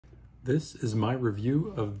This is my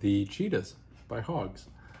review of the Cheetahs by Hawgs.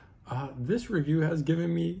 This review has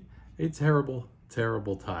given me a terrible,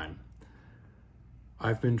 terrible time.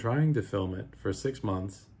 I've been trying to film it for 6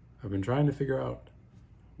 months. I've been trying to figure out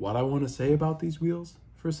what I want to say about these wheels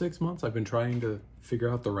for 6 months. I've been trying to figure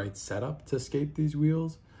out the right setup to skate these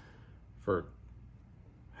wheels for,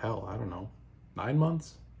 hell, I don't know, 9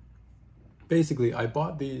 months. Basically, I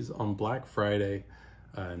bought these on Black Friday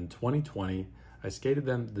in 2020. I skated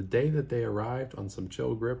them the day that they arrived on some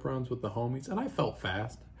chill grip runs with the homies, and I felt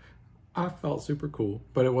fast. I felt super cool,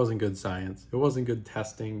 but it wasn't good science. It wasn't good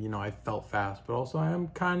testing. You know, I felt fast, but also I am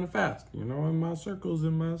kind of fast. You know, in my circles, I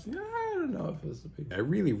don't know if it's a big... I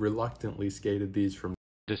really reluctantly skated these from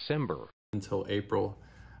December until April.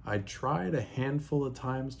 I tried a handful of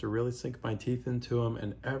times to really sink my teeth into them,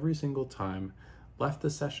 and every single time left the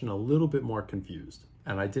session a little bit more confused.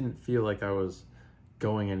 And I didn't feel like I was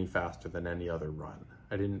going any faster than any other run.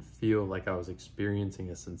 I didn't feel like I was experiencing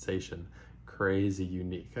a sensation crazy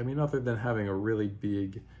unique. I mean, other than having a really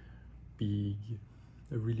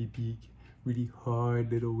really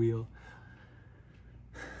hard little wheel.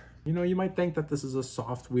 You know, you might think that this is a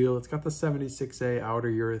soft wheel. It's got the 76A outer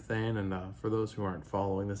urethane, and for those who aren't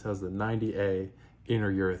following, this has the 90A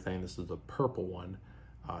inner urethane. This is the purple one,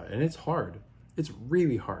 and it's hard. It's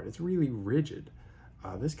really hard. It's really rigid.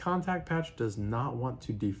 This contact patch does not want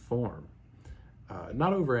to deform,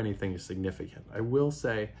 not over anything significant. I will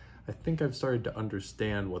say, I think I've started to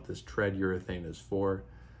understand what this tread urethane is for.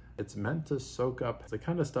 It's meant to soak up the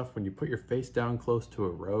kind of stuff when you put your face down close to a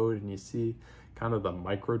road and you see kind of the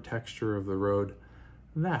micro texture of the road.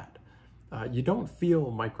 That. You don't feel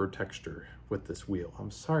micro texture with this wheel.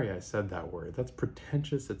 I'm sorry I said that word. That's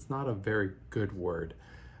pretentious. It's not a very good word.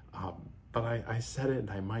 But I said it and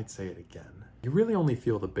I might say it again. You really only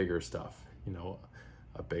feel the bigger stuff, you know,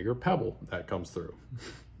 a bigger pebble that comes through,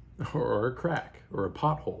 or a crack, or a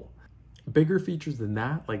pothole. Bigger features than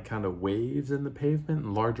that, like kind of waves in the pavement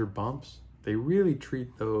and larger bumps, they really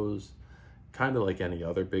treat those kind of like any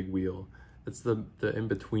other big wheel. It's the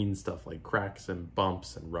in-between stuff like cracks and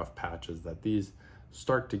bumps and rough patches that these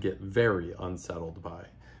start to get very unsettled by,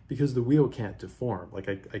 because the wheel can't deform. Like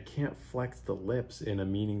I can't flex the lips in a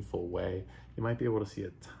meaningful way. You might be able to see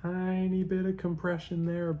a tiny bit of compression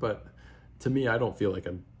there, but to me, I don't feel like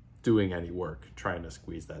I'm doing any work trying to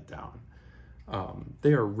squeeze that down.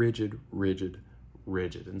 They are rigid, rigid,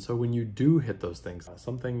 rigid. And so when you do hit those things,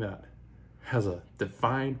 something that has a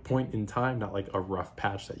defined point in time, not like a rough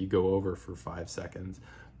patch that you go over for 5 seconds,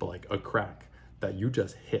 but like a crack that you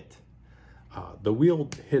just hit. The wheel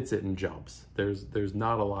hits it and jumps. There's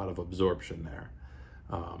not a lot of absorption there.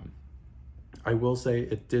 I will say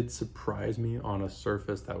it did surprise me on a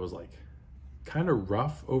surface that was like kind of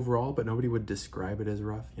rough overall, but nobody would describe it as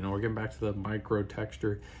rough. You know, we're getting back to the micro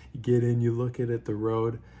texture. You get in, you look at it, the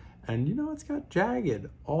road, and you know, it's got jagged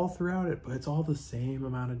all throughout it, but it's all the same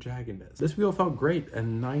amount of jaggedness. This wheel felt great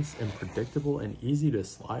and nice and predictable and easy to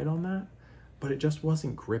slide on that, but it just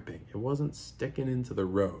wasn't gripping. It wasn't sticking into the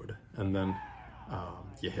road. And then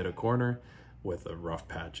you hit a corner with a rough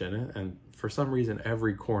patch in it, and for some reason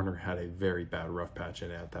every corner had a very bad rough patch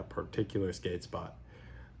in it at that particular skate spot.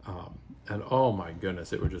 And oh my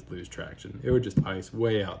goodness, it would just lose traction. It would just ice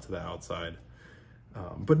way out to the outside,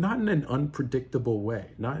 but not in an unpredictable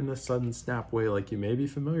way, not in a sudden snap way like you may be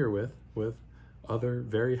familiar with other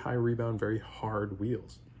very high rebound, very hard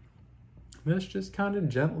wheels. This just kind of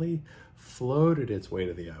gently floated its way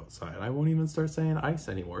to the outside. I won't even start saying ice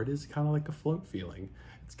anymore. It is kind of like a float feeling.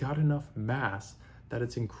 It's got enough mass that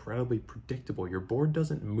it's incredibly predictable. Your board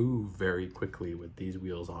doesn't move very quickly with these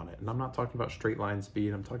wheels on it. And I'm not talking about straight line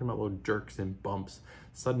speed. I'm talking about little jerks and bumps,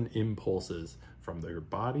 sudden impulses from your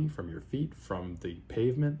body, from your feet, from the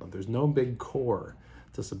pavement. There's no big core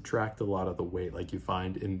to subtract a lot of the weight like you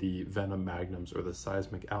find in the Venom Magnums or the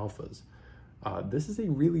Seismic Alphas. This is a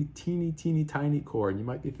really teeny tiny core, and you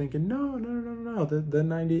might be thinking, no, the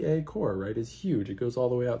 90A core, right, is huge. It goes all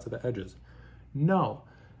the way out to the edges. No,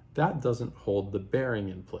 that doesn't hold the bearing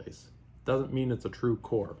in place. Doesn't mean it's a true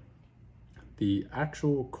core. The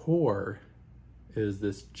actual core is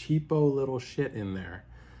this cheapo little shit in there.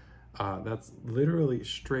 That's literally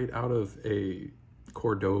straight out of a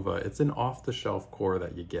Cordova. It's an off-the-shelf core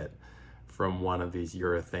that you get from one of these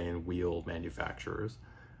urethane wheel manufacturers.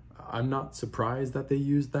 I'm not surprised that they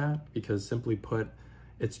use that, because simply put,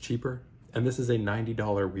 it's cheaper. And this is a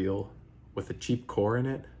 $90 wheel with a cheap core in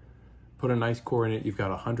it. Put a nice core in it, you've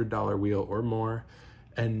got a $100 wheel or more,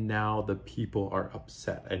 and now the people are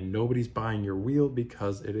upset and nobody's buying your wheel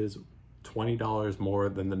because it is $20 more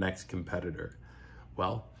than the next competitor.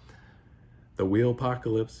 Well, the wheel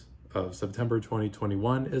apocalypse of September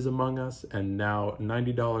 2021 is among us, and now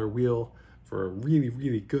 $90 wheel for a really,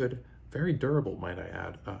 really good, very durable, might I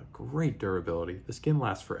add. Great durability. The skin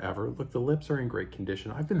lasts forever. Look, the lips are in great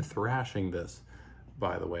condition. I've been thrashing this,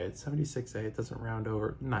 by the way. It's 76A, it doesn't round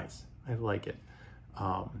over. Nice, I like it.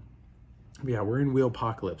 Yeah, we're in wheel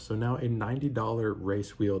apocalypse, so now a $90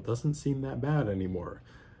 race wheel doesn't seem that bad anymore,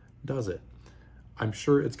 does it? I'm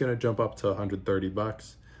sure it's gonna jump up to 130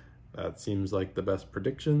 bucks. That seems like the best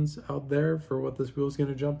predictions out there for what this wheel is going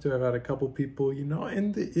to jump to. I've had a couple people, you know,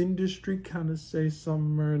 in the industry kind of say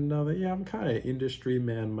something or another. Yeah, I'm kind of industry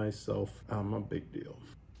man myself. I'm a big deal.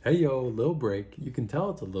 Hey, yo, little break. You can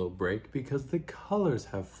tell it's a little break because the colors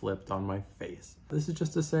have flipped on my face. This is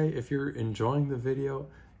just to say, if you're enjoying the video,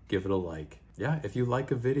 give it a like. Yeah, if you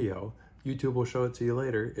like a video, YouTube will show it to you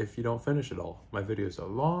later if you don't finish it all. My videos are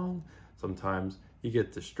long. Sometimes you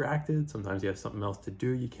get distracted, sometimes you have something else to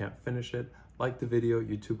do, you can't finish it. Like the video,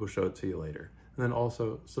 YouTube will show it to you later. And then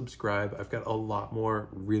also subscribe. I've got a lot more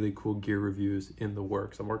really cool gear reviews in the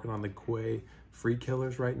works. I'm working on the Quay free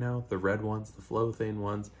killers right now, the red ones, the Flothane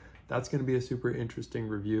ones. That's gonna be a super interesting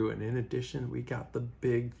review. And in addition, we got the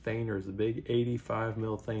big Thaners, the big 85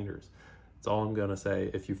 mil Thaners. That's all I'm gonna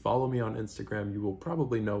say. If you follow me on Instagram, you will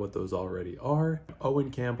probably know what those already are.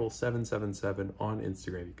 Owen Campbell 777 on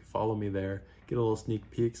Instagram. You can follow me there, get a little sneak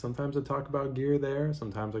peek. Sometimes I talk about gear there.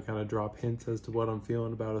 Sometimes I kind of drop hints as to what I'm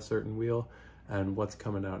feeling about a certain wheel and what's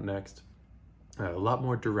coming out next. A lot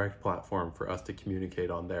more direct platform for us to communicate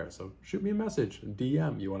on there. So shoot me a message,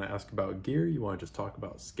 DM. You wanna ask about gear? You wanna just talk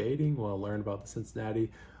about skating? Wanna learn about the Cincinnati,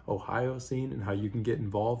 Ohio scene and how you can get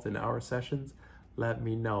involved in our sessions? Let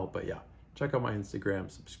me know. But yeah, check out my Instagram,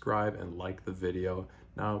 subscribe, and like the video.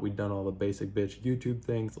 Now we've done all the basic bitch YouTube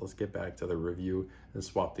things, let's get back to the review and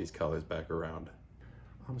swap these colors back around.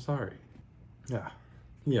 I'm sorry.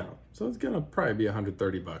 Yeah, so it's gonna probably be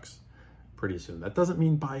 130 bucks pretty soon. That doesn't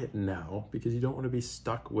mean buy it now, because you don't want to be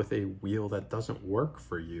stuck with a wheel that doesn't work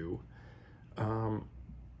for you.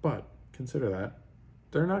 But consider that.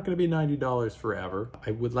 They're not gonna be $90 forever.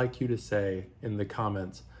 I would like you to say in the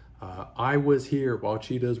comments, I was here while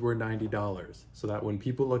Cheetahs were $90, so that when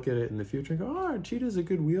people look at it in the future and go, oh, Cheetah's a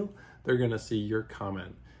good wheel, they're gonna see your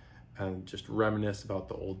comment and just reminisce about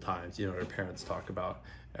the old times. You know, their parents talk about,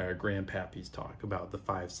 grandpappies talk about the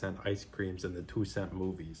 5-cent ice creams and the 2-cent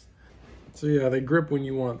movies. So yeah, they grip when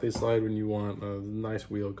you want, they slide when you want, a nice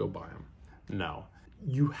wheel, go buy them. No,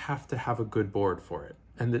 you have to have a good board for it.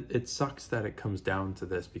 And it sucks that it comes down to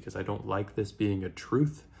this, because I don't like this being a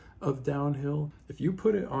truth of downhill. If you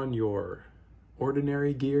put it on your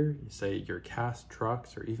ordinary gear, you say your cast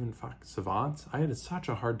trucks or even Savants. I had such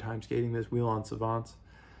a hard time skating this wheel on Savants.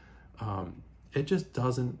 It just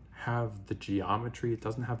doesn't have the geometry, it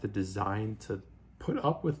doesn't have the design to put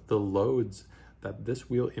up with the loads that this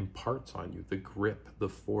wheel imparts on you, the grip, the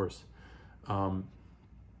force.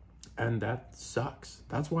 And that sucks.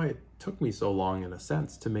 That's why it took me so long, in a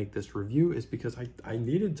sense, to make this review, is because I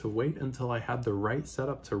needed to wait until I had the right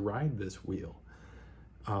setup to ride this wheel.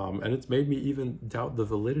 And it's made me even doubt the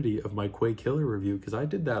validity of my Quay Killer review, because I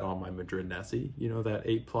did that on my Madrid Nessie, you know, that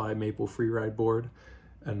 8-ply maple freeride board,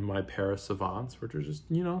 and my pair of Savants, which are just,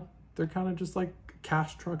 you know, they're kind of just like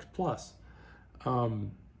cash trucks plus.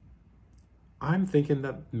 I'm thinking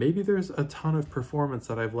that maybe there's a ton of performance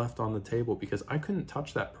that I've left on the table, because I couldn't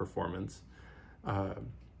touch that performance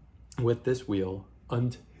with this wheel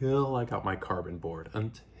until I got my carbon board,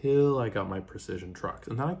 until I got my precision trucks,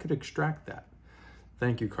 and then I could extract that.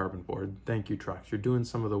 Thank you, carbon board. Thank you, trucks. You're doing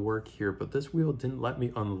some of the work here, but this wheel didn't let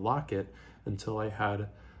me unlock it until I had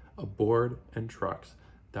a board and trucks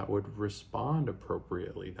that would respond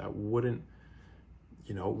appropriately, that wouldn't,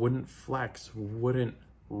 you know, wouldn't flex, wouldn't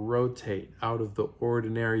rotate out of the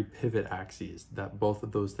ordinary pivot axes that both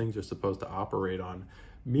of those things are supposed to operate on,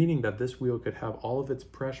 meaning that this wheel could have all of its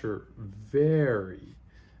pressure very,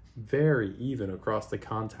 very even across the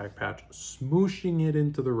contact patch, smooshing it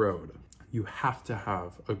into the road. You have to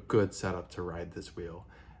have a good setup to ride this wheel,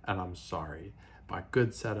 and I'm sorry, by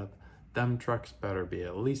good setup, them trucks better be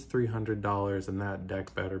at least $300 and that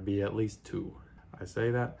deck better be at least $200. I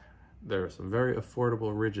say that, there are some very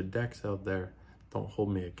affordable rigid decks out there. Don't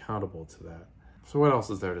hold me accountable to that. So what else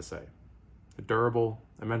is there to say? They're durable.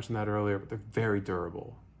 I mentioned that earlier, but they're very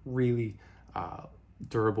durable. Really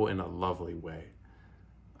durable in a lovely way.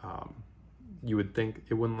 You would think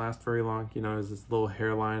it wouldn't last very long. You know, there's this little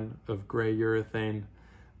hairline of gray urethane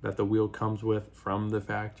that the wheel comes with from the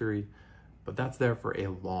factory, but that's there for a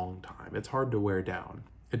long time. It's hard to wear down.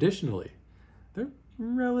 Additionally, they're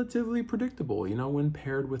relatively predictable, you know, when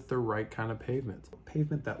paired with the right kind of pavement.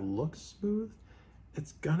 Pavement that looks smooth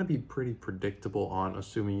it's gonna be pretty predictable on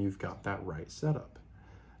assuming you've got that right setup.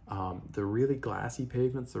 The really glassy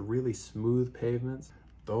pavements, the really smooth pavements,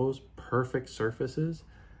 those perfect surfaces,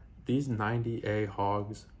 these 90A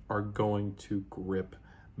Hawgs are going to grip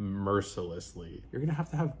mercilessly. You're gonna have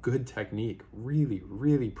to have good technique, really,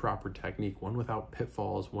 really proper technique, one without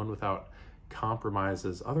pitfalls, one without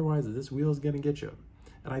compromises. Otherwise, this wheel is gonna get you.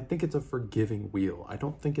 And I think it's a forgiving wheel. I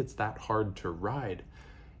don't think it's that hard to ride.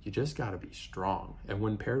 You just gotta be strong. And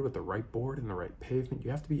when paired with the right board and the right pavement,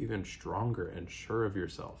 you have to be even stronger and sure of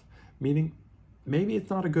yourself. Meaning, maybe it's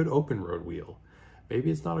not a good open road wheel. Maybe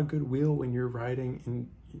it's not a good wheel when you're riding in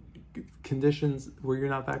conditions where you're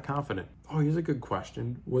not that confident. Oh, here's a good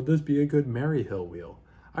question. Would this be a good Maryhill wheel?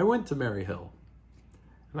 I went to Maryhill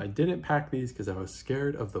and I didn't pack these because I was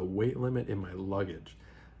scared of the weight limit in my luggage.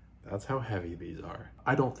 That's how heavy these are.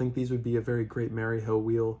 I don't think these would be a very great Maryhill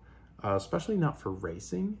wheel, especially not for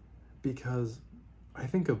racing, because I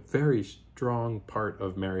think a very strong part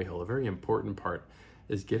of Maryhill, a very important part,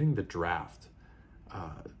 is getting the draft,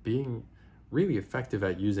 being really effective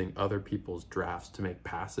at using other people's drafts to make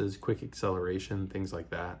passes, quick acceleration, things like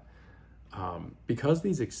that. Because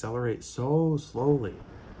these accelerate so slowly,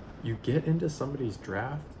 you get into somebody's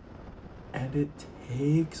draft and it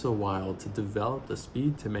takes a while to develop the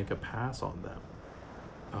speed to make a pass on them.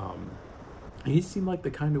 These seem like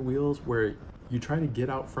the kind of wheels where you try to get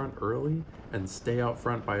out front early and stay out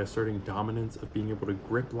front by asserting dominance of being able to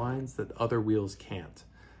grip lines that other wheels can't.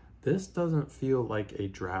 This doesn't feel like a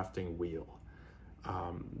drafting wheel.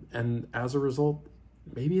 And as a result,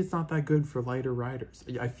 maybe it's not that good for lighter riders.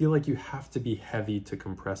 I feel like you have to be heavy to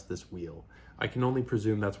compress this wheel. I can only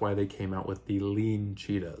presume that's why they came out with the lean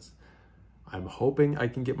Cheetahs. I'm hoping I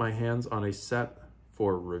can get my hands on a set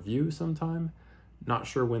for review sometime. Not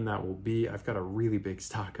sure when that will be. I've got a really big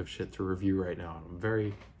stock of shit to review right now. I'm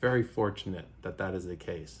very, very fortunate that that is the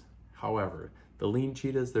case. However, the lean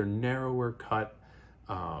Cheetahs, they're narrower cut.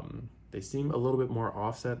 They seem a little bit more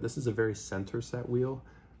offset. This is a very center set wheel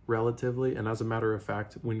relatively, and as a matter of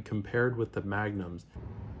fact, when compared with the Magnums.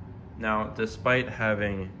 Now, despite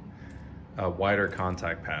having a wider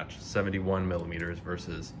contact patch, 71 millimeters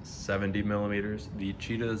versus 70 millimeters, the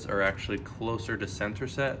Cheetahs are actually closer to center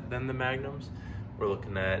set than the Magnums. We're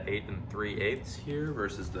looking at 8 3/8 here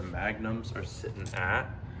versus the Magnums are sitting at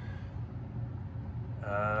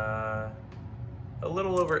a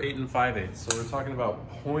little over 8 5/8. So we're talking about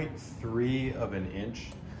 0.3 of an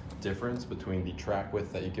inch difference between the track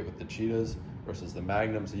width that you get with the Cheetahs versus the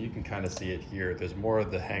Magnums. And you can kind of see it here. There's more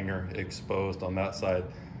of the hanger exposed on that side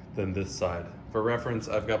than this side. For reference,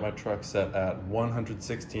 I've got my truck set at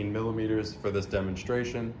 116 millimeters for this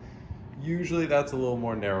demonstration. Usually that's a little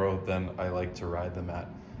more narrow than I like to ride them at.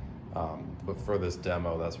 But for this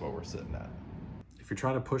demo, that's what we're sitting at. If you're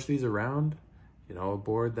trying to push these around, you know, a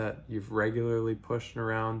board that you've regularly pushed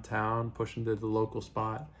around town, pushing to the local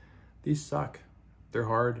spot, these suck. They're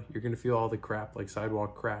hard. You're gonna feel all the crap like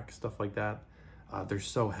sidewalk cracks, stuff like that. They're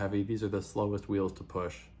so heavy. These are the slowest wheels to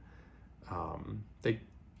push.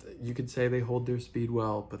 You could say they hold their speed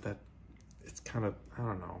well, but it's kind of, I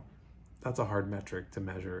don't know. That's a hard metric to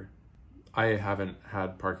measure. I haven't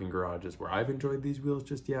had parking garages where I've enjoyed these wheels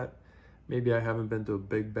just yet. Maybe I haven't been to a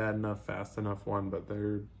big, bad enough, fast enough one, but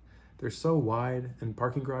they're so wide, and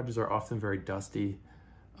parking garages are often very dusty.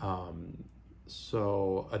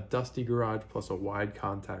 So a dusty garage plus a wide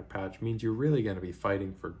contact patch means you're really going to be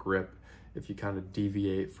fighting for grip if you kind of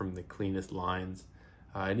deviate from the cleanest lines.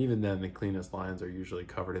 And even then, the cleanest lines are usually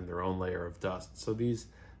covered in their own layer of dust. So these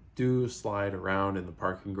do slide around in the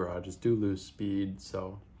parking garages, do lose speed.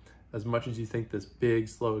 So as much as you think this big,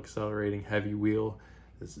 slow accelerating, heavy wheel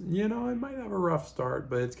is, you know, it might have a rough start,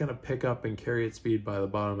 but it's gonna pick up and carry its speed by the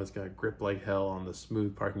bottom. It's gonna grip like hell on the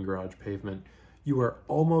smooth parking garage pavement. You are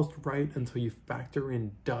almost right until you factor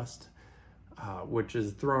in dust, which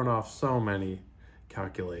is thrown off so many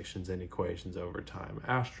calculations and equations over time.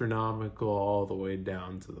 Astronomical all the way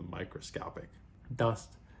down to the microscopic.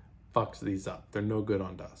 Dust fucks these up. They're no good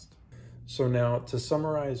on dust. So now to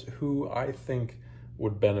summarize who I think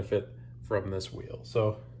would benefit from this wheel.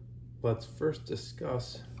 So let's first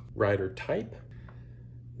discuss rider type.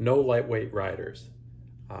 No lightweight riders.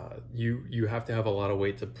 You have to have a lot of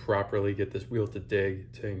weight to properly get this wheel to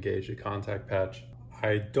dig, to engage the contact patch.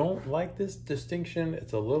 I don't like this distinction.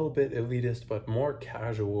 It's a little bit elitist, but more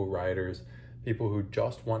casual riders, people who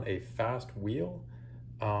just want a fast wheel.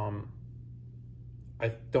 I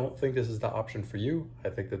don't think this is the option for you. I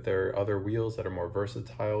think that there are other wheels that are more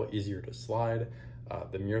versatile, easier to slide.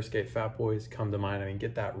 The Muirskate Fat Boys come to mind. I mean,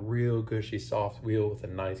 get that real gushy, soft wheel with a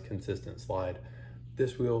nice, consistent slide.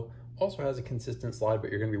 This wheel also has a consistent slide, but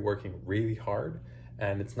you're gonna be working really hard.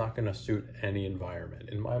 and it's not going to suit any environment.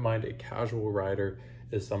 In my mind, a casual rider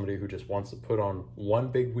is somebody who just wants to put on one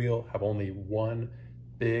big wheel, have only one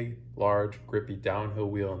big, large, grippy downhill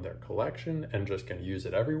wheel in their collection, and just going to use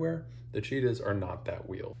it everywhere. The Cheetahs are not that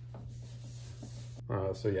wheel.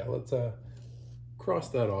 So yeah, let's cross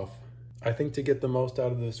that off. I think to get the most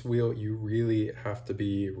out of this wheel, you really have to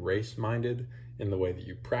be race-minded in the way that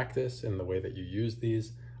you practice, in the way that you use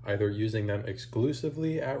these, either using them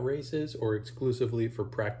exclusively at races or exclusively for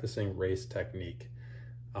practicing race technique.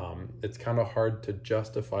 It's kind of hard to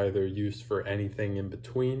justify their use for anything in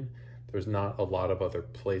between. There's not a lot of other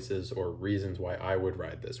places or reasons why I would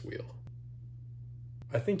ride this wheel.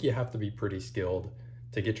 I think you have to be pretty skilled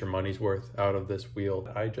to get your money's worth out of this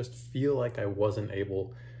wheel. I just feel like I wasn't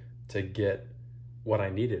able to get what I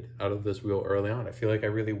needed out of this wheel early on. I feel like I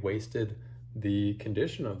really wasted the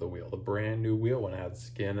condition of the wheel, the brand new wheel when it had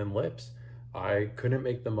skin and lips. I couldn't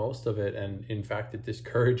make the most of it, and in fact it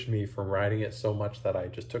discouraged me from riding it so much that I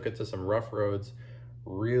just took it to some rough roads,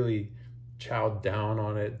 really chowed down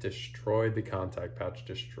on it, destroyed the contact patch,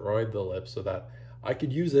 destroyed the lip so that I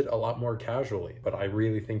could use it a lot more casually. But I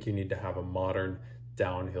really think you need to have a modern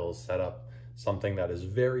downhill setup, something that is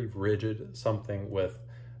very rigid, something with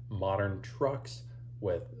modern trucks,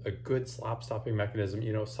 with a good slap stopping mechanism,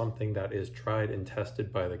 you know, something that is tried and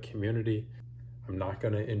tested by the community. I'm not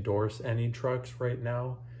going to endorse any trucks right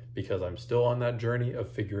now because I'm still on that journey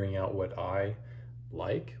of figuring out what I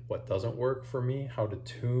like, what doesn't work for me, how to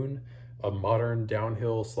tune a modern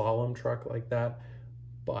downhill slalom truck like that.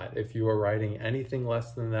 But if you are riding anything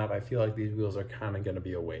less than that, I feel like these wheels are kind of going to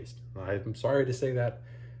be a waste. I'm sorry to say that.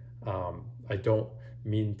 I don't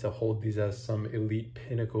mean to hold these as some elite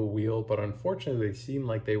pinnacle wheel, but unfortunately they seem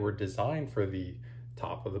like they were designed for the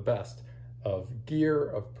top of the best of gear,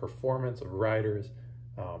 of performance, of riders,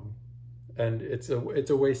 and it's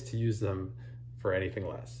a waste to use them for anything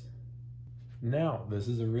less. Now, this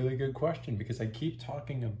is a really good question because I keep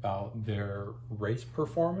talking about their race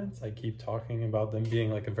performance. I keep talking about them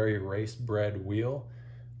being like a very race-bred wheel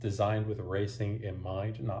designed with racing in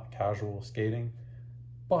mind, not casual skating.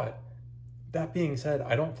 But that being said,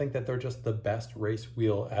 I don't think that they're just the best race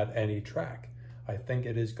wheel at any track. I think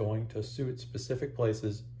it is going to suit specific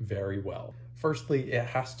places very well. Firstly, it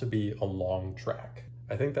has to be a long track.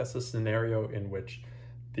 I think that's a scenario in which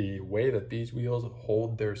the way that these wheels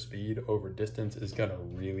hold their speed over distance is gonna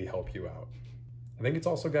really help you out. I think it's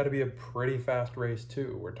also gotta be a pretty fast race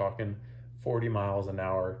too. We're talking 40 miles an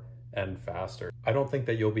hour and faster. I don't think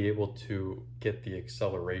that you'll be able to get the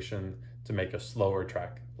acceleration to make a slower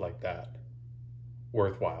track like that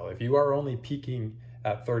worthwhile. If you are only peaking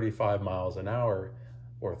at 35 miles an hour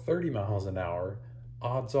or 30 miles an hour,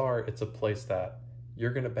 odds are it's a place that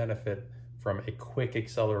you're gonna benefit from a quick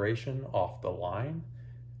acceleration off the line,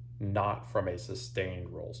 not from a sustained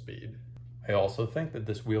roll speed. I also think that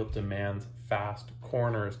this wheel demands fast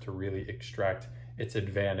corners to really extract its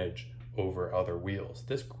advantage over other wheels.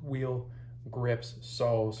 This wheel grips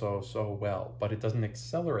so well, but it doesn't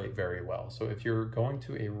accelerate very well. So if you're going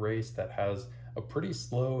to a race that has a pretty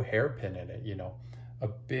slow hairpin in it, you know, a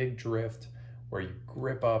big drift where you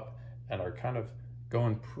grip up and are kind of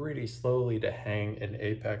going pretty slowly to hang an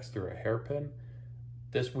apex through a hairpin,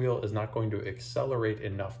 this wheel is not going to accelerate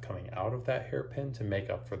enough coming out of that hairpin to make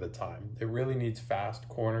up for the time. It really needs fast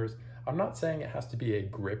corners. I'm not saying it has to be a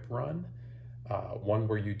grip run, one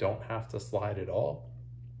where you don't have to slide at all.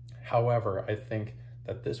 However, I think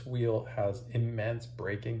that this wheel has immense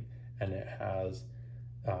braking and it has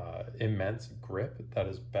immense grip that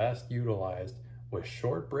is best utilized with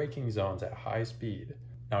short braking zones at high speed.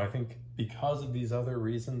 Now, I think because of these other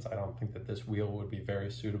reasons, I don't think that this wheel would be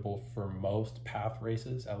very suitable for most path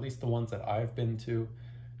races. At least the ones that I've been to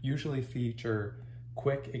usually feature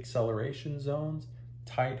quick acceleration zones,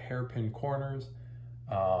 tight hairpin corners,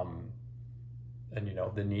 and you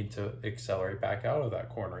know, the need to accelerate back out of that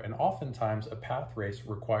corner. And oftentimes a path race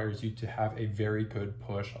requires you to have a very good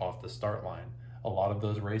push off the start line. A lot of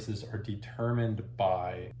those races are determined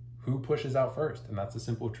by who pushes out first, and that's the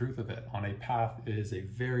simple truth of it. On a path, it is a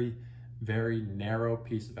very narrow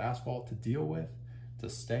piece of asphalt to deal with, to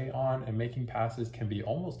stay on, and making passes can be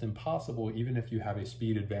almost impossible even if you have a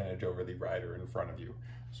speed advantage over the rider in front of you.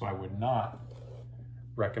 So I would not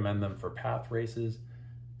recommend them for path races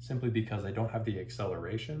simply because they don't have the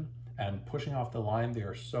acceleration, and pushing off the line, they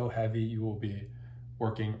are so heavy you will be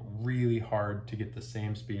working really hard to get the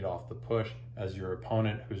same speed off the push as your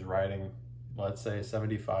opponent who's riding, let's say,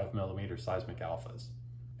 75mm seismic alphas.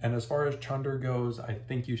 And as far as chunder goes, I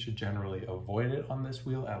think you should generally avoid it on this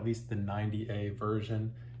wheel, at least the 90A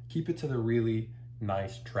version. Keep it to the really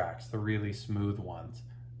nice tracks, the really smooth ones.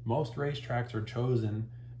 Most racetracks are chosen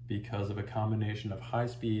because of a combination of high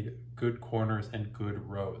speed, good corners, and good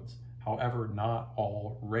roads. However, not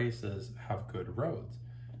all races have good roads.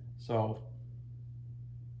 So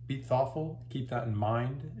be thoughtful, keep that in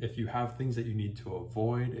mind. If you have things that you need to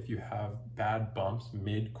avoid, if you have bad bumps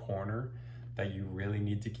mid-corner that you really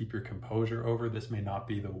need to keep your composure over, this may not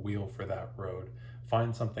be the wheel for that road.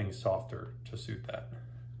 Find something softer to suit that.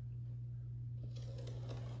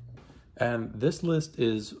 And this list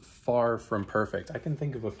is far from perfect. I can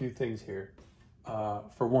think of a few things here.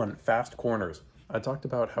 For one, fast corners. I talked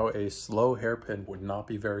about how a slow hairpin would not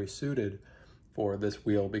be very suited for this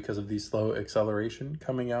wheel because of the slow acceleration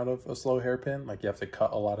coming out of a slow hairpin. Like you have to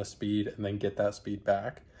cut a lot of speed and then get that speed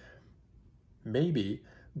back. Maybe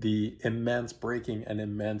the immense braking and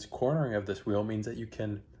immense cornering of this wheel means that you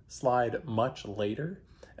can slide much later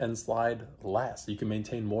and slide less. You can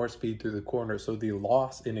maintain more speed through the corner, so the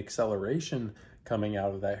loss in acceleration coming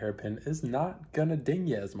out of that hairpin is not gonna ding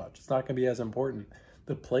you as much. It's not gonna be as important.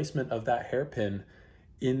 The placement of that hairpin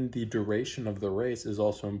in the duration of the race is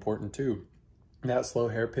also important too. That slow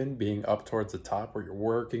hairpin being up towards the top where you're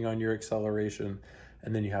working on your acceleration,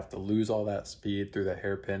 and then you have to lose all that speed through the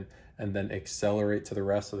hairpin and then accelerate to the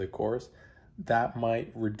rest of the course, that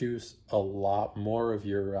might reduce a lot more of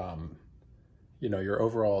your your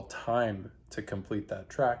overall time to complete that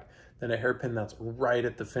track than a hairpin that's right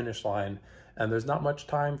at the finish line and there's not much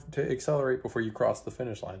time to accelerate before you cross the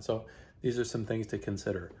finish line. So these are some things to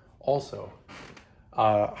consider. Also,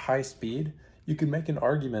 high speed, you can make an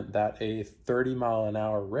argument that a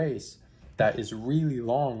 30-mile-an-hour race that is really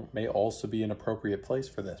long may also be an appropriate place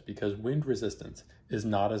for this because wind resistance is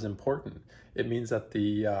not as important. It means that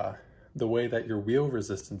the way that your wheel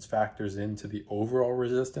resistance factors into the overall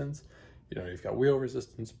resistance, you've got wheel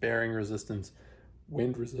resistance, bearing resistance,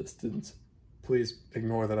 wind resistance. Please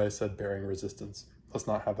ignore that I said bearing resistance. Let's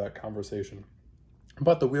not have that conversation.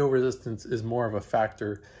 But the wheel resistance is more of a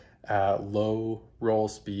factor at low roll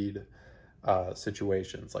speed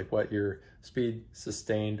situations, like what your speed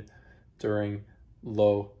sustained during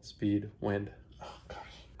low speed wind. Oh gosh.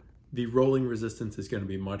 The rolling resistance is going to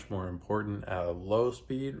be much more important at a low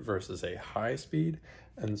speed versus a high speed.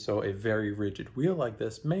 And so a very rigid wheel like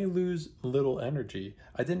this may lose little energy.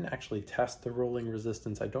 I didn't actually test the rolling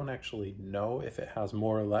resistance. I don't actually know if it has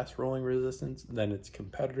more or less rolling resistance than its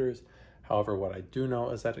competitors. However, what I do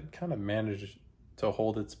know is that it kind of managed to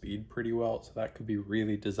hold its speed pretty well. So that could be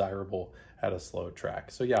really desirable at a slow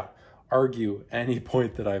track. So yeah, argue any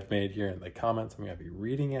point that I've made here in the comments. I'm going to be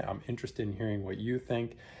reading it. I'm interested in hearing what you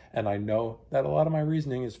think. And I know that a lot of my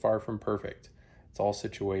reasoning is far from perfect. It's all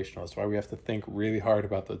situational. That's why we have to think really hard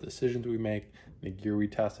about the decisions we make, the gear we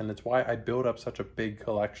test. And it's why I build up such a big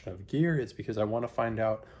collection of gear. It's because I want to find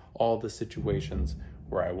out all the situations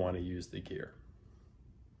where I want to use the gear.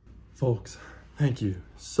 Folks, thank you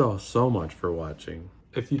so much for watching.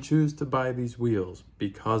 If you choose to buy these wheels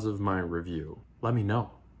because of my review, let me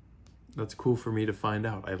know. That's cool for me to find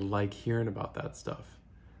out. I like hearing about that stuff.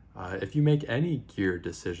 If you make any gear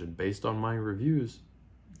decision based on my reviews,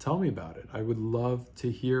 tell me about it. I would love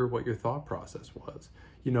to hear what your thought process was.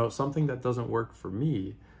 Something that doesn't work for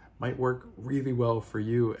me might work really well for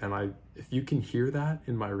you. And if you can hear that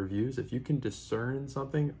in my reviews, if you can discern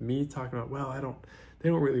something, me talking about, well, they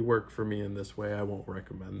don't really work for me in this way, I won't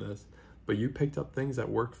recommend this. But you picked up things that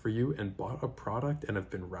worked for you and bought a product and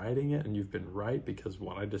have been riding it and you've been right because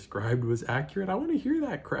what I described was accurate. I want to hear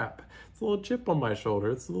that crap. It's a little chip on my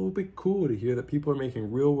shoulder. It's a little bit cool to hear that people are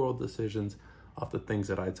making real world decisions off the things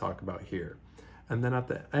that I talk about here. And then at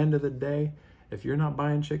the end of the day, if you're not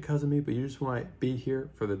buying shit because of me, but you just want to be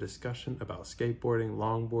here for the discussion about skateboarding,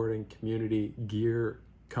 longboarding, community, gear,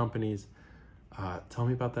 companies, tell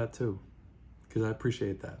me about that too, because I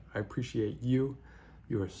appreciate that. I appreciate you.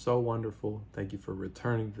 You are so wonderful. Thank you for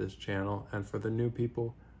returning to this channel. And for the new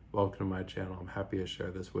people, welcome to my channel. I'm happy to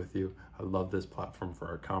share this with you. I love this platform for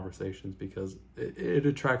our conversations because it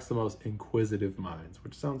attracts the most inquisitive minds,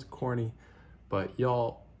 which sounds corny, but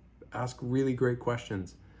y'all ask really great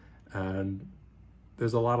questions. And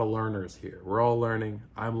there's a lot of learners here. We're all learning.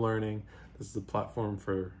 I'm learning. This is a platform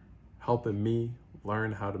for helping me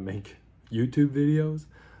learn how to make YouTube videos,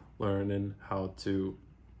 learning how to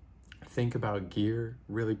think about gear,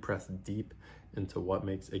 really press deep into what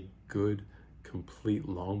makes a good, complete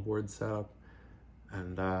longboard setup.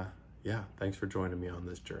 And yeah, thanks for joining me on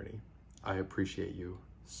this journey. I appreciate you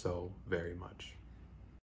so very much.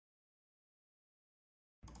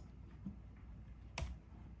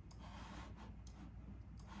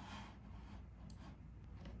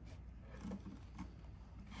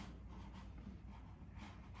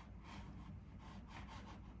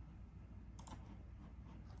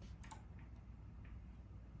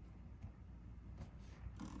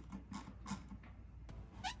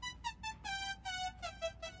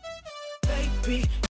 repeat.